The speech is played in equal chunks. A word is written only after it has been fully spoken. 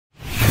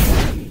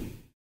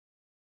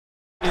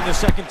in the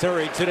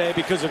secondary today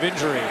because of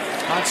injury.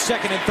 On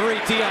 2nd and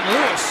 3, Dion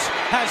Lewis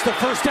has the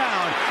first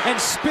down and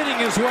spinning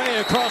his way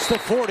across the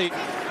 40.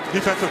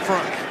 Defensive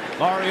front.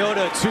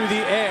 Mariota to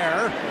the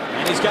air,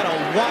 and he's got a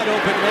wide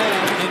open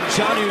man in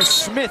Jonnu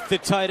Smith, the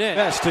tight end.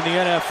 Best in the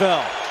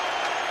NFL.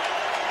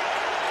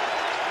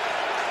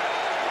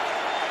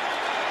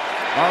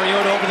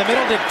 Mariota over the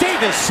middle to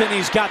Davis, and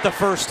he's got the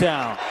first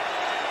down.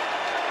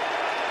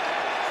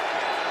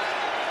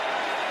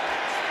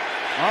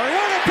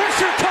 Mariota,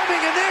 pressure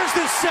coming, and there's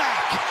the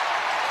sack.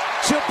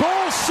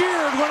 Jabal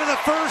Sheard one of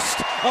the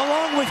first,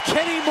 along with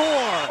Kenny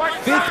Moore.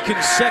 5th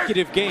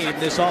consecutive game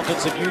this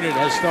offensive unit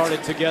has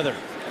started together.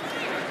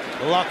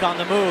 Luck on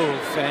the move,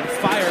 and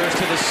fires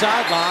to the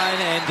sideline,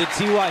 and did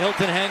T.Y.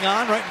 Hilton hang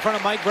on right in front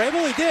of Mike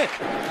Vrabel? He did.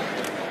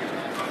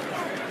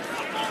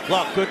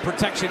 Luck, good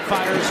protection,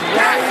 fires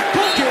right,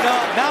 book it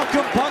up.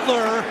 Malcolm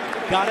Butler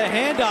got a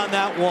hand on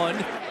that one.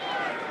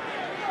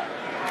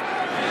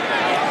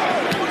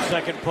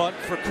 Second punt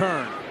for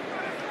Kern.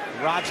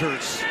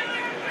 Rodgers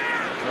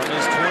from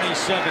his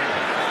 27.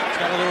 He's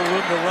got a little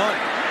room to run.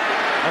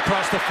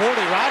 Across the 40,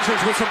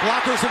 Rodgers with some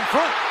blockers in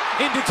front.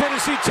 Into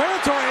Tennessee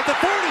territory at the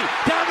 30.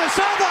 Down the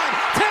sideline.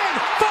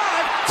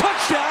 10-5.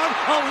 Touchdown.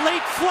 A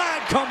late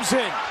flag comes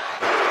in.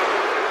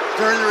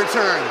 During the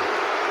return.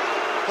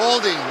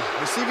 Holding.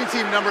 Receiving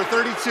team number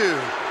 32.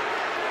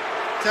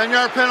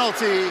 10-yard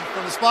penalty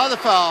from the spot of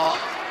the foul.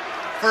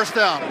 First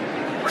down.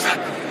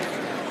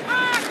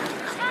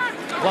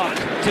 Luck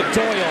to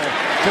Doyle.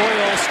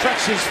 Doyle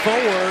stretches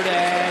forward,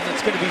 and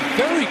it's going to be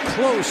very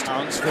close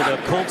for the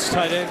Colts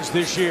tight ends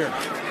this year.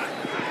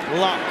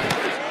 Luck.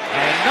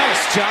 And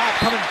nice job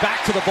coming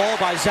back to the ball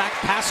by Zach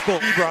Pascal.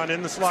 Ebron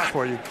in the slot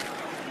for you.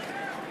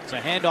 It's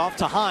a handoff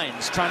to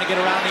Hines, trying to get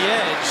around the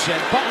edge, and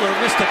Butler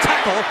missed a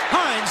tackle.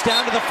 Hines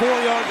down to the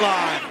 4-yard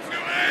line.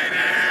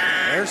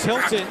 There's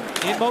Hilton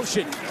in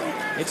motion.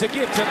 It's a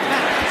give to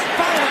Mack,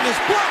 following his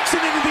blocks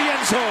and into the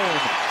end zone.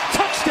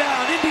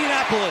 Touchdown,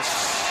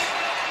 Indianapolis.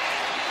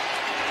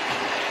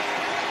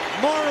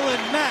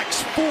 Marlon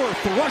Mack's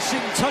 4th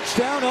rushing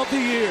touchdown of the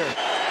year.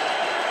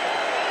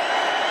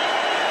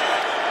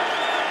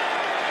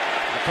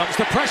 Here comes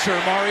the pressure.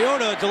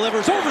 Mariota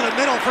delivers over the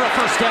middle for a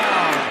first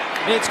down.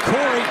 It's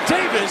Corey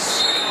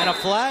Davis, and a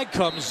flag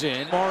comes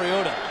in.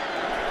 Mariota.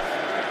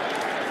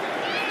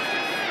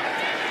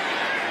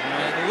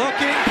 And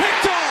looking,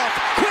 picked off.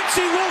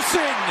 Quincy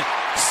Wilson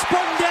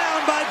spun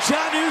down by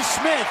Jonnu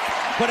Smith,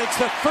 but it's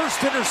the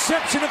first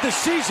interception of the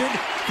season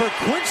for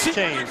Quincy.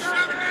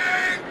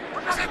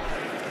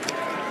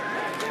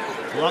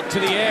 Luck to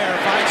the air,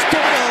 finds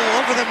Doyle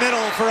over the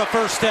middle for a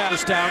first down.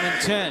 First down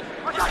and 10.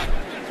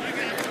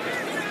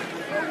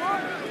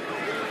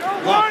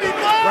 Luck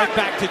right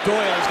back to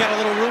Doyle. He's got a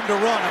little room to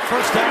run. A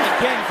first down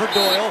again for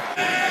Doyle.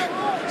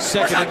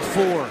 2nd and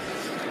 4.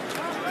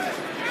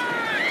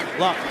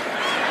 Luck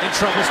in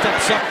trouble,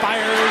 steps up,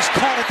 fires,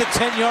 caught at the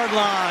 10-yard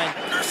line.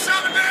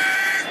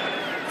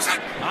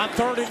 On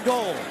 3rd and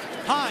goal,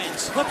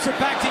 Hines flips it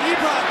back to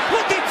Ebron,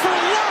 looking for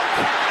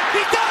Luck.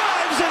 He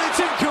dives, and it's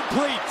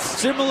incomplete.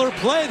 Similar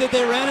play that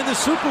they ran in the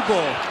Super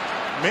Bowl.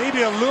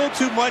 Maybe a little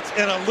too much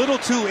and a little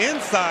too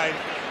inside.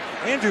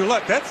 Andrew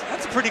Luck, that's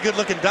a pretty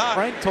good-looking dive.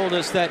 Frank told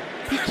us that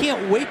he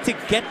can't wait to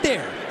get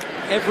there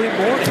every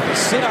morning to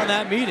sit on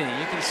that meeting.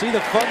 You can see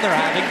the fun they're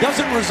having.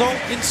 Doesn't result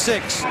in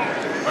 6.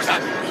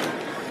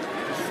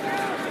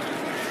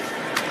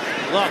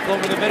 Luck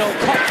over the middle,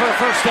 caught for a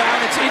first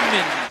down. It's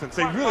Inman. Since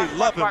they really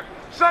love him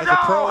as a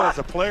pro, as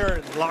a player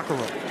in the locker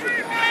room.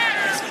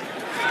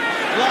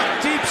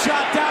 Luck, deep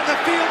shot down the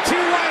field.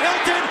 T.Y.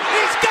 Hilton,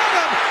 he's got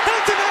him.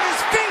 Hilton on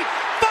his feet.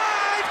 5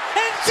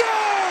 end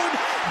zone.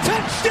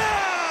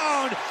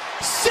 Touchdown.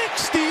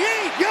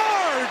 68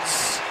 yards.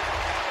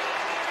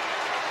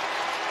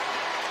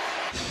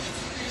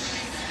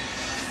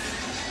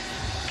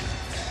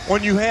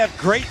 When you have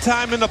great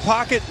time in the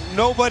pocket,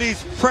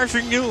 nobody's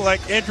pressuring you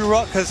like Andrew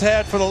Luck has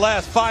had for the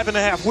last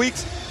 5.5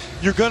 weeks.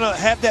 You're going to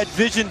have that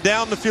vision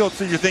down the field,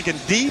 so you're thinking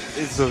deep.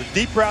 Is a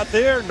deep route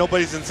there?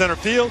 Nobody's in center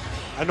field.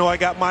 I know I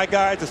got my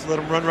guy. Just let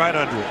him run right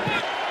under it.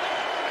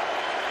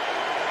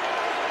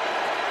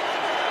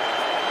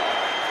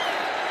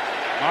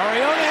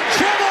 Mariota in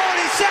trouble, and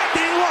he's sacked,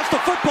 and he lost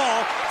the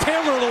football.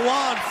 Taylor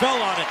Lewan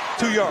fell on it.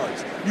 2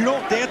 yards. You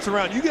don't dance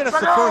around. You get us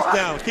the first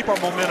down. Keep our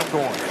momentum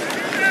going.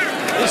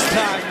 This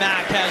time,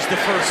 Mack has the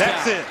first down.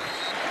 That's it.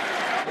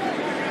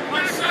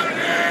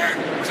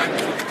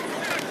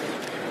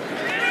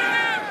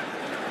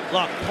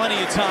 Luck, plenty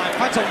of time.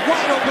 Finds a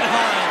wide open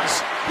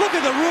Hines. Look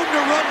at the room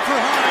to run for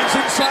Hines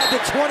inside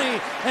the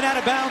 20 and out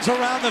of bounds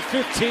around the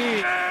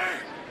 15.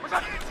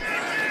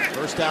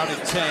 First down and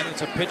 10.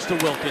 It's a pitch to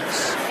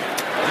Wilkins.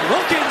 And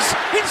Wilkins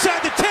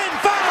inside the 10,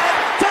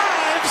 5,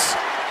 dives,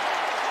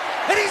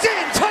 and he's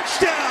in.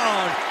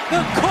 Touchdown.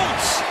 The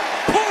Colts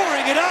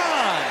pouring it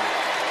on.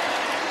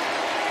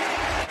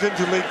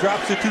 Ginger League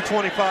drops to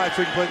 225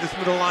 so he can play this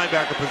middle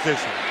linebacker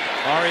position.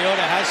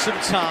 Mariota has some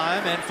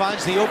time and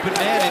finds the open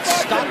man. It's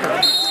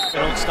Stocker. They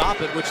don't stop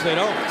it, which they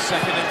don't.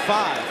 2nd and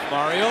 5.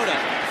 Mariota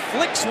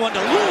flicks one to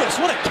Lewis.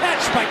 What a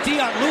catch by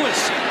Dion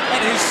Lewis.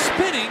 And his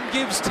spinning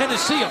gives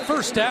Tennessee a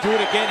first down. Do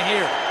it again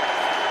here.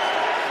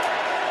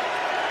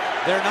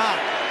 They're not.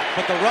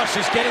 But the rush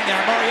is getting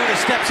there. Mariota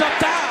steps up,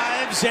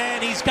 dives,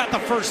 and he's got the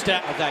first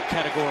down of that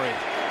category.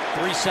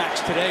 3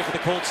 sacks today for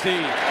the Colts D.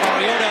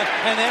 Mariota,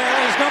 and there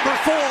is number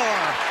 4.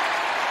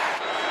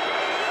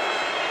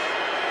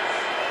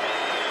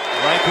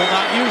 Reich will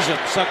not use him.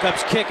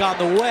 Suckup's kick on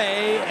the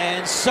way,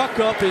 and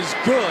Suckup is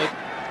good.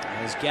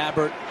 As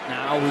Gabbert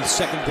now with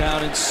 2nd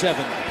down and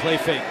 7. Play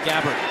fake.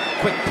 Gabbert,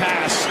 quick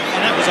pass,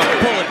 and that was a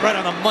bullet right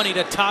on the money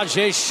to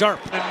Tajay Sharp.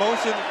 In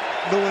motion,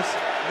 Lewis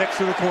next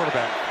to the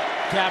quarterback.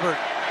 Gabbert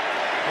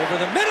over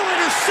the middle,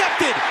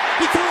 intercepted.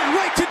 He threw it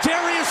right to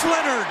Darius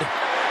Leonard.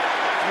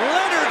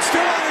 Leonard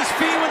still on his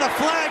feet with a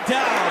flag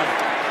down.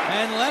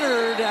 And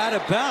Leonard out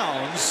of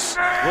bounds.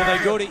 Will they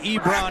go to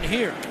Ebron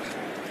here?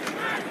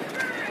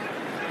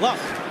 Luck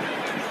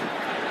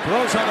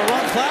throws on the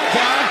run, flag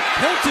down.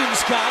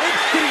 Hilton's got it.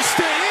 Did he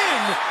stay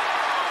in?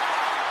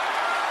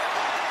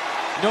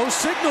 No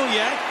signal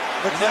yet.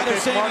 Now they're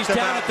saying he's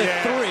down at the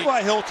 3.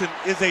 T.Y. Hilton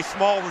is a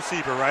small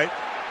receiver, right?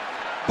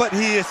 But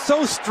he is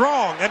so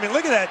strong. I mean,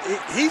 look at that.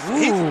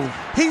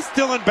 He's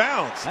still in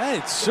bounds.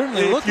 It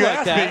certainly looked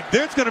like that.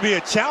 There's going to be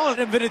a challenge.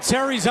 And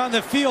Vinatieri's on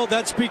the field.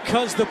 That's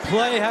because the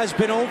play has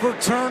been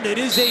overturned. It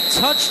is a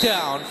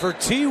touchdown for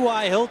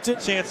T.Y. Hilton.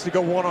 Chance to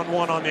go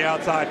one-on-one on the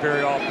outside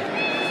very often.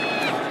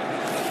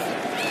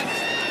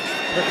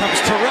 Here comes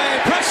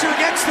Teray. Pressure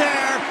gets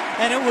there.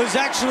 And it was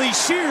actually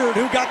Sheard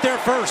who got there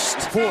first.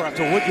 4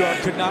 after Woodyard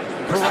could not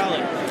corral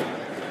it.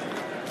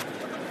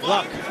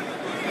 Luck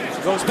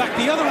goes back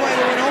the other way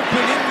to an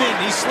open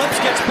Inman. He slips,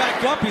 gets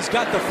back up. He's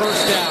got the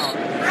first down.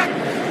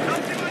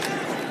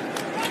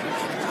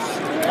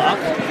 Luck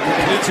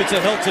completes it to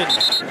Hilton.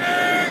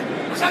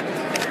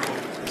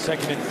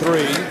 2nd and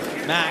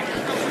 3. Mack.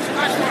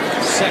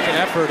 2nd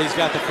effort. He's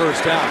got the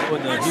first down.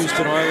 When the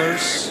Houston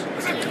Oilers.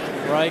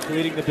 Reich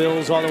leading the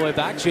Bills all the way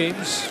back.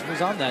 James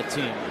was on that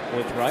team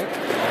with Reich.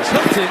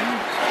 Hilton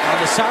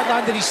on the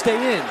sideline. Did he stay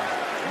in?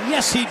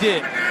 Yes, he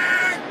did.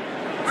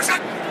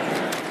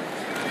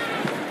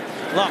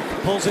 Luck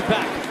pulls it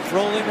back,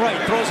 rolling right,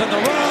 throws on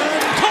the run,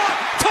 caught,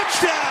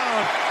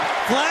 touchdown!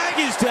 Flag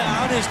is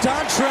down as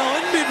Dontrell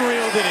Inman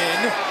reeled it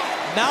in.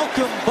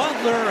 Malcolm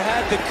Butler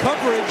had the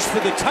coverage for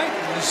the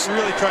Titans.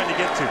 Really trying to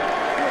get to.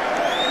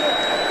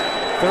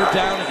 3rd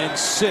down and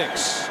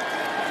 6.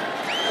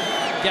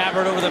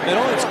 Gabbert over the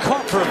middle, it's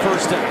caught for a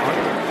first down.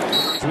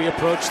 As we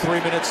approach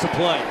 3 minutes to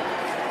play.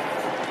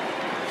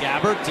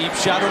 Gabbert, deep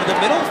shot over the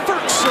middle,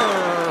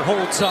 Ferkser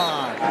holds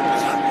on.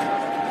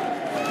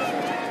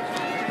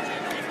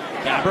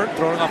 Gabbert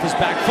throwing off his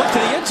back foot to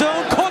the end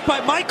zone, caught by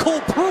Michael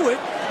Pruitt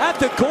at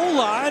the goal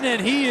line, and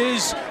he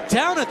is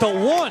down at the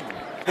 1.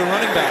 The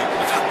running back.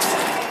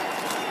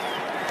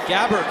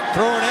 Gabbert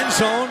throwing end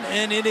zone,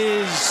 and it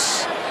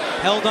is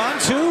held on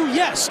to.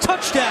 Yes,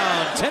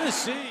 touchdown,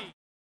 Tennessee.